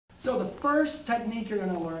So the first technique you're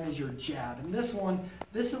going to learn is your jab. And this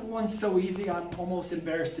one's so easy, I'm almost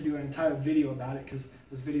embarrassed to do an entire video about it because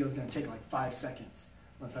this video is going to take like 5 seconds,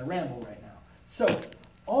 unless I ramble right now. So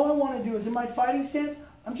all I want to do is in my fighting stance,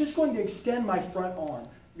 I'm just going to extend my front arm.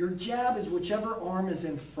 Your jab is whichever arm is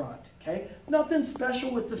in front, okay? Nothing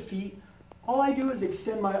special with the feet. All I do is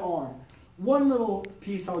extend my arm. One little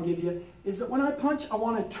piece I'll give you is that when I punch, I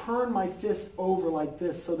want to turn my fist over like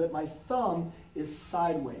this so that my thumb is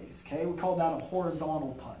sideways, okay? We call that a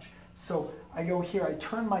horizontal punch. So I go here, I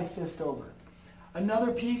turn my fist over.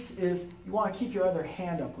 Another piece is you want to keep your other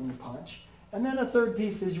hand up when you punch. And then a third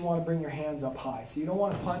piece is you want to bring your hands up high. So you don't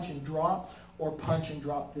want to punch and drop or punch and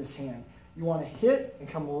drop this hand. You want to hit and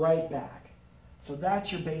come right back. So that's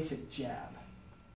your basic jab.